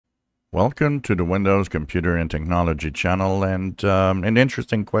Welcome to the Windows Computer and Technology channel. And an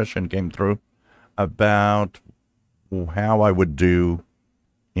interesting question came through about how I would do,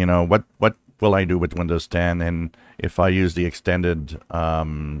 what will I do with Windows 10, and if I use the extended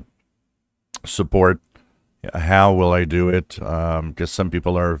support, how will I do it? Because some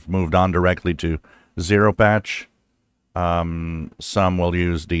people have moved on directly to zero patch. Some will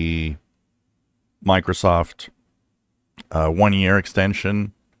use the Microsoft 1 year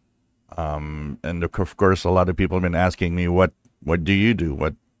extension. And of course, a lot of people have been asking me, what do you do?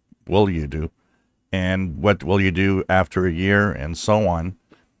 What will you do? And what will you do after a year, and so on?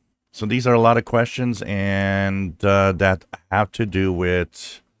 So these are a lot of questions, and that have to do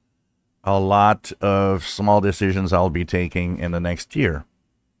with a lot of small decisions I'll be taking in the next year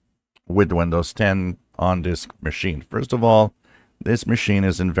with Windows 10 on this machine. First of all, this machine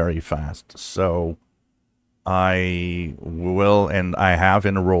isn't very fast, so I will, and I have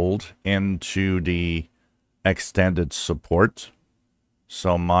enrolled into the extended support.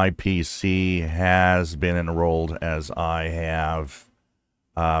 So my PC has been enrolled as I have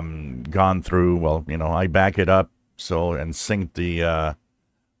gone through. Well, I back it up and sync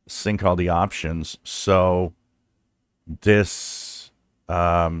all the options. So this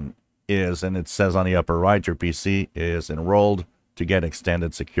is, and it says on the upper right, your PC is enrolled to get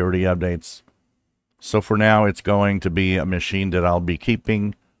extended security updates. So for now, it's going to be a machine that I'll be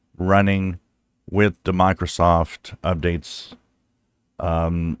keeping running with the Microsoft updates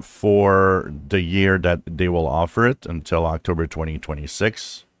for the year that they will offer it, until October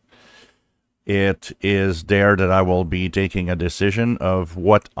 2026. It is there that I will be taking a decision of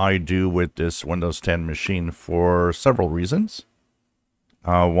what I do with this Windows 10 machine for several reasons.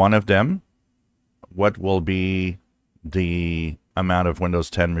 One of them, what will be the amount of Windows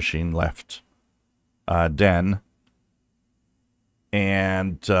 10 machine left then.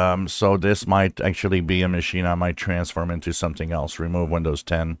 And so this might actually be a machine I might transform into something else, remove Windows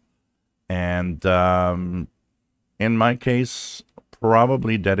 10. And in my case,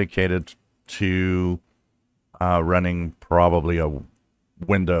 probably dedicated to running probably a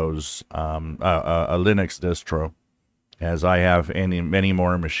Windows, a Linux distro, as I have many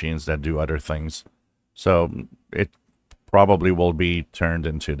more machines that do other things. So it probably will be turned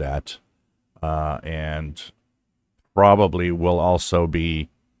into that. And probably will also be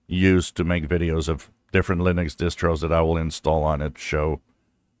used to make videos of different Linux distros that I will install on it, show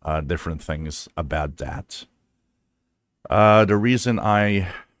different things about that. The reason I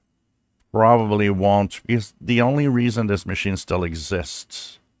probably won't, because the only reason this machine still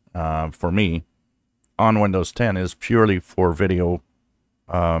exists for me on Windows 10 is purely for video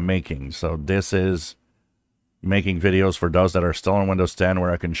making. So this is making videos for those that are still on Windows 10,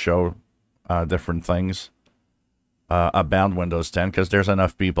 where I can show different things about Windows 10, because there's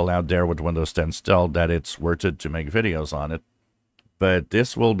enough people out there with Windows 10 still that it's worth it to make videos on it. But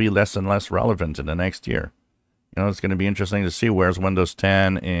this will be less and less relevant in the next year. It's going to be interesting to see where's Windows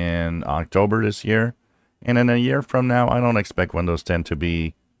 10 in October this year. And in a year from now, I don't expect Windows 10 to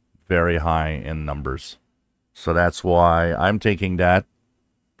be very high in numbers. So that's why I'm taking that.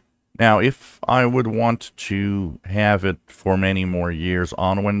 Now, if I would want to have it for many more years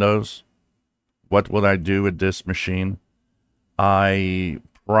on Windows, what would I do with this machine? I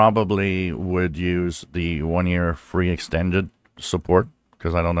probably would use the 1 year free extended support,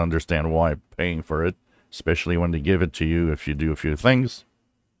 because I don't understand why I'm paying for it, especially when they give it to you if you do a few things.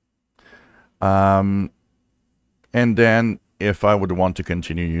 And then if I would want to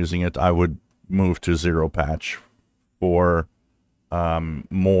continue using it, I would move to zero patch for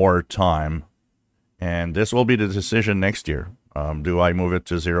more time. And this will be the decision next year. Do I move it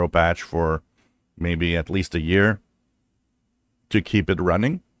to zero patch for maybe at least a year to keep it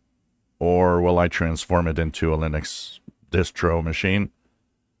running, or will I transform it into a Linux distro machine?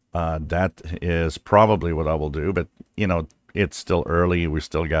 That is probably what I will do, but it's still early. We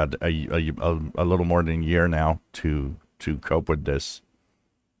still got a little more than a year now to cope with this.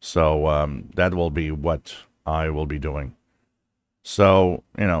 So that will be what I will be doing. So,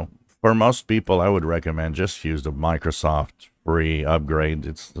 for most people, I would recommend just use the Microsoft free upgrade.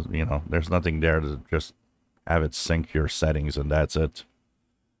 It's, there's nothing there to just have it sync your settings, and that's it.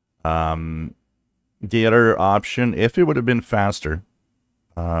 The other option, if it would have been faster,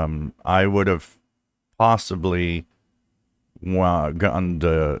 I would have possibly gone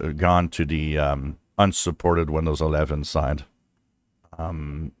to the unsupported Windows 11 side.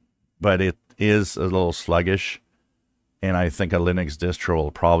 But it is a little sluggish, and I think a Linux distro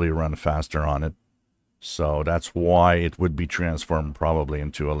will probably run faster on it. So that's why it would be transformed probably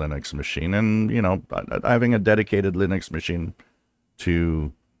into a Linux machine. And, having a dedicated Linux machine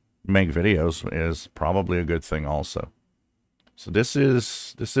to make videos is probably a good thing also. So this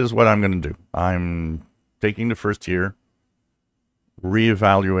is what I'm going to do. I'm taking the first year,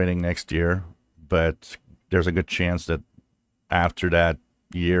 reevaluating next year, but there's a good chance that after that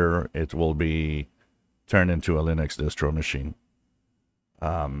year, it will be turned into a Linux distro machine.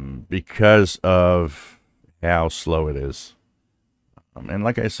 Because of how slow it is. And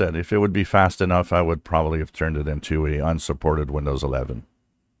like I said, if it would be fast enough, I would probably have turned it into a unsupported Windows 11.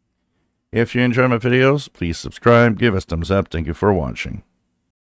 If you enjoy my videos, please subscribe, give us thumbs up. Thank you for watching.